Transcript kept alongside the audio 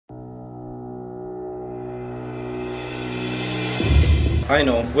I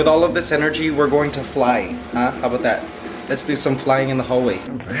know. With all of this energy, we're going to fly. Huh? How about that? Let's do some flying in the hallway.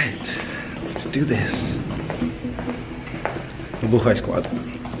 All right, let's do this. Mabuhay squad.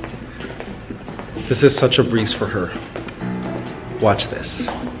 This is such a breeze for her. Watch this.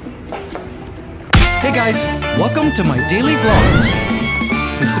 Hey guys, welcome to my daily vlogs.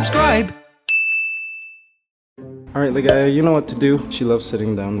 Please subscribe. All right, Ligaya, you know what to do. She loves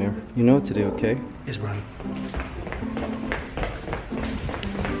sitting down there. You know what to do, okay? Is run.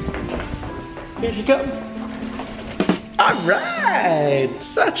 Here she comes. All right,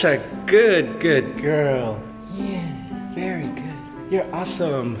 such a good girl. Yeah, very good. You're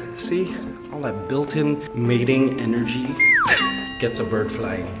awesome. See, all that built-in mating energy gets a bird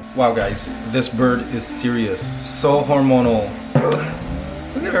flying. Wow, guys, this bird is serious. So hormonal.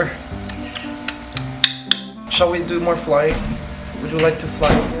 Look at her. Shall we do more flying? Would you like to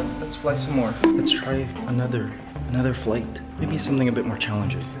fly again? Let's fly some more. Let's try another flight. Maybe something a bit more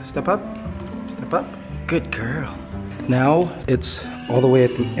challenging. Step up. Step up. Good girl. Now it's all the way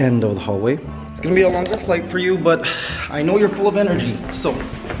at the end of the hallway. It's gonna be a longer flight for you, but I know you're full of energy. So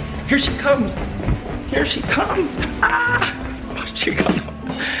here she comes. Here she comes. Ah! Oh, she caught up.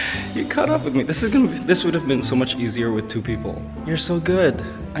 You caught up with me. This would have been so much easier with two people. You're so good.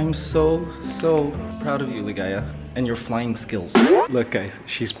 I'm so proud of you, Ligaya, and your flying skills. Look, guys,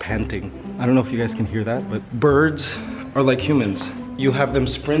 she's panting. I don't know if you guys can hear that, but birds are like humans. You have them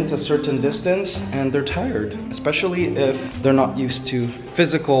sprint a certain distance and they're tired, especially if they're not used to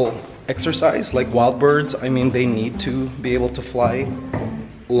physical exercise. Like wild birds, I mean, they need to be able to fly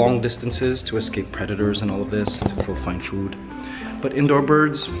long distances to escape predators and all of this, to go find food. But indoor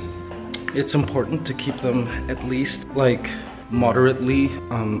birds, it's important to keep them at least like moderately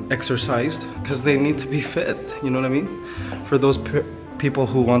exercised, because they need to be fit, you know what I mean? For those people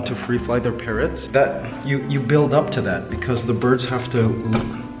who want to free fly their parrots, that you build up to that, because the birds have to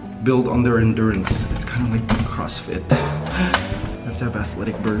build on their endurance. It's kind of like CrossFit. You have to have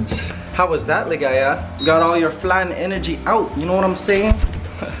athletic birds. How was that, Ligaya? Got all your flying energy out, you know what I'm saying?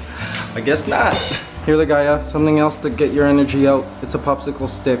 I guess not. Here, Ligaya, something else to get your energy out. It's a popsicle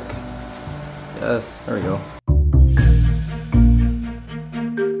stick. Yes, there we go.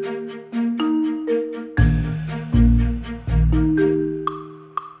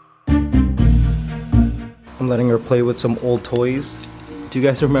 I'm letting her play with some old toys. Do you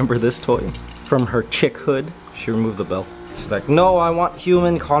guys remember this toy? From her chickhood. She removed the bell. She's like, no, I want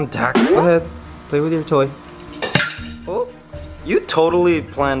human contact. Go ahead, play with your toy. Oh, you totally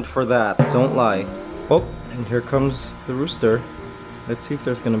planned for that. Don't lie. Oh, and here comes the rooster. Let's see if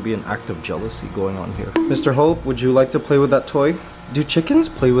there's gonna be an act of jealousy going on here. Mr. Hope, would you like to play with that toy? Do chickens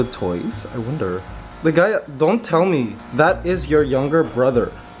play with toys? I wonder. The guy, don't tell me. That is your younger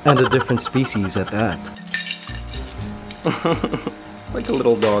brother. And a different species at that. Like a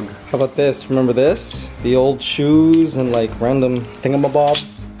little dog. How about this? Remember this? The old shoes and like random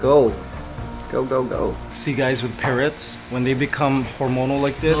thingamabobs. Go. Go, go, go. See, guys, with parrots, when they become hormonal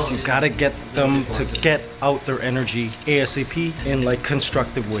like this, you gotta get them to get out their energy ASAP in like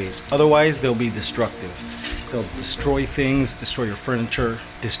constructive ways. Otherwise, they'll be destructive. They'll destroy things, destroy your furniture,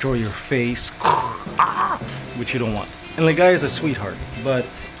 destroy your face, which you don't want. And the guy is a sweetheart, but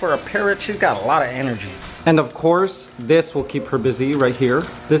for a parrot, she's got a lot of energy. And of course, this will keep her busy right here.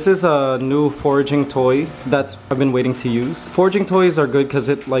 This is a new foraging toy that's I've been waiting to use. Foraging toys are good because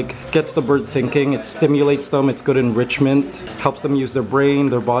it like gets the bird thinking, it stimulates them, it's good enrichment, helps them use their brain,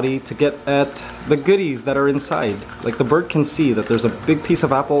 their body to get at the goodies that are inside. Like the bird can see that there's a big piece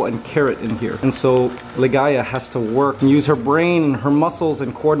of apple and carrot in here. And so Ligaya has to work and use her brain, her muscles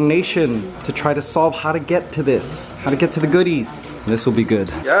and coordination to try to solve how to get to this, how to get to the goodies. This will be good.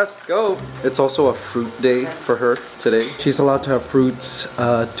 Yes, go. It's also a fruit day for her today. She's allowed to have fruits 2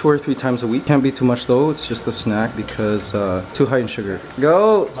 or 3 times a week. Can't be too much though. It's just a snack because too high in sugar.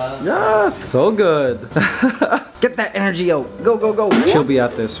 Go. Yes, so good. Get that energy out. Go, go, go. She'll be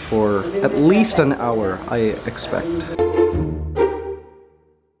at this for at least an hour, I expect.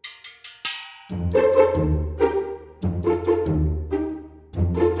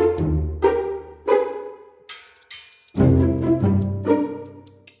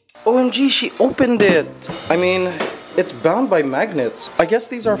 OMG, she opened it! I mean, it's bound by magnets. I guess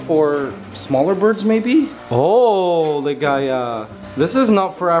these are for smaller birds, maybe? Oh, Ligaya. This is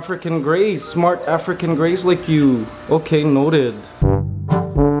not for African greys, smart African greys like you. Okay, noted.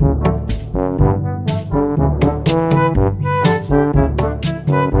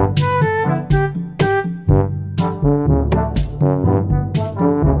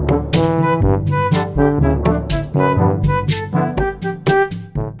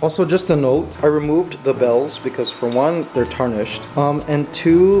 Also, just a note, I removed the bells because for one, they're tarnished. And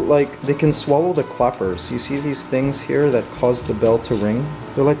two, like, they can swallow the clappers. You see these things here that cause the bell to ring?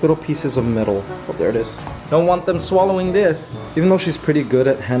 They're like little pieces of metal. Oh, there it is. Don't want them swallowing this. Even though she's pretty good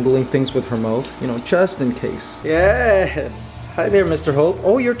at handling things with her mouth, you know, just in case. Yes. Hi there, Mr. Hope.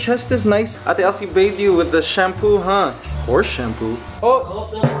 Oh, your chest is nice. Ate Ellsie bathed you with the shampoo, huh? Horse shampoo. Oh,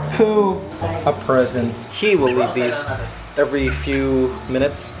 poo. A present. He will leave these every few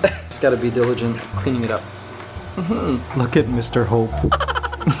minutes. He's got to be diligent cleaning it up. Look at Mr. Hope.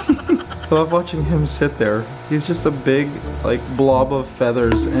 I love watching him sit there. He's just a big, like, blob of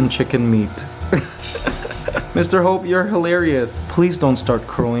feathers and chicken meat. Mr. Hope, you're hilarious. Please don't start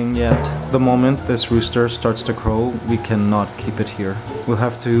crowing yet. The moment this rooster starts to crow, we cannot keep it here. We'll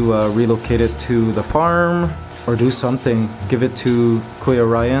have to relocate it to the farm or do something. Give it to Kuya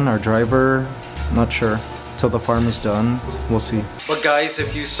Ryan, our driver. Not sure. Till the farm is done, we'll see. But guys,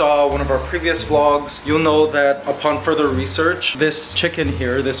 if you saw one of our previous vlogs, you'll know that upon further research, this chicken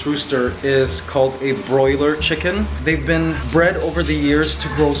here, this rooster, is called a broiler chicken. They've been bred over the years to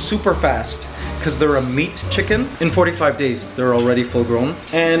grow super fast because they're a meat chicken. In 45 days, they're already full grown.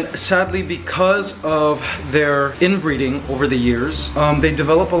 And sadly, because of their inbreeding over the years, they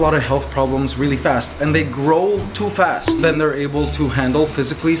develop a lot of health problems really fast and they grow too fast than they're able to handle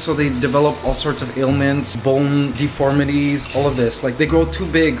physically. So they develop all sorts of ailments, bone deformities, all of this. Like, they grow too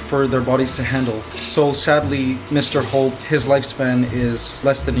big for their bodies to handle. So sadly, Mr. Hope, his lifespan is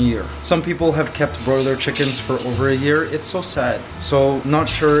less than a year. Some people have kept broiler chickens for over a year. It's so sad. So not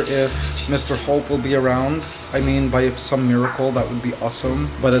sure if Mr. Hope will be around. I mean, by some miracle, that would be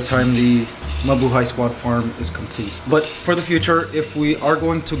awesome by the time the Mabuhay Squad farm is complete. But for the future, if we are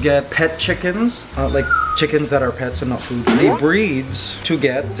going to get pet chickens, like chickens that are pets and not food, the breeds to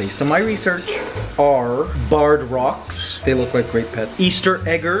get, based on my research, are barred rocks. They look like great pets. Easter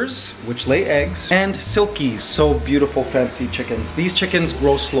eggers, which lay eggs, and silkies, so beautiful, fancy chickens. These chickens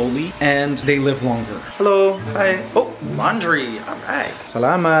grow slowly and they live longer. Hello, hi. Oh, laundry, all right.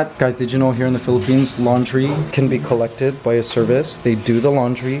 Salamat. Guys, did you know here in the Philippines, laundry can be collected by a service? They do the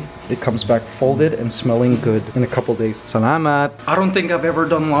laundry. It comes back folded and smelling good in a couple days. Salamat. I don't think I've ever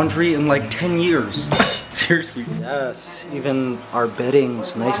done laundry in like 10 years. Seriously. Yes, even our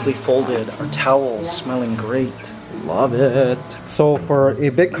beddings nicely folded, our towels smelling great. Love it. So for a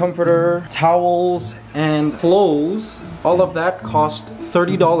big comforter, towels, and clothes, all of that cost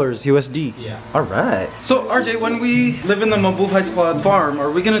 $30 USD. Yeah. All right. So RJ, when we live in the Mabuhay Squad farm,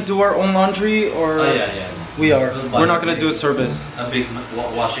 are we gonna do our own laundry or? Oh yeah, yes. We are. We're not gonna do a service. A big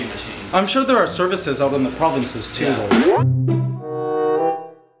washing machine. I'm sure there are services out in the provinces too, though.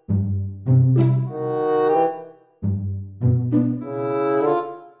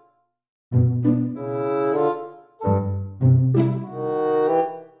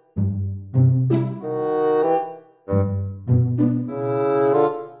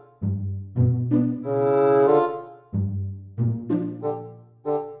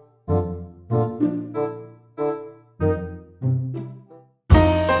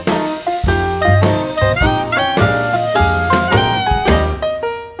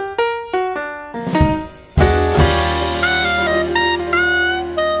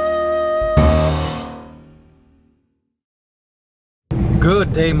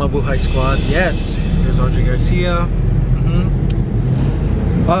 Good day, Mabuhay Squad. Yes, there's RJ Garcia.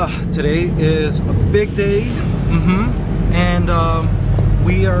 Today is a big day. And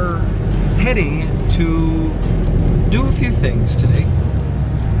we are heading to do a few things today.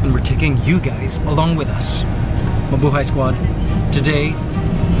 And we're taking you guys along with us. Mabuhay Squad. Today,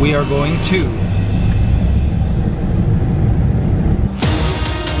 we are going to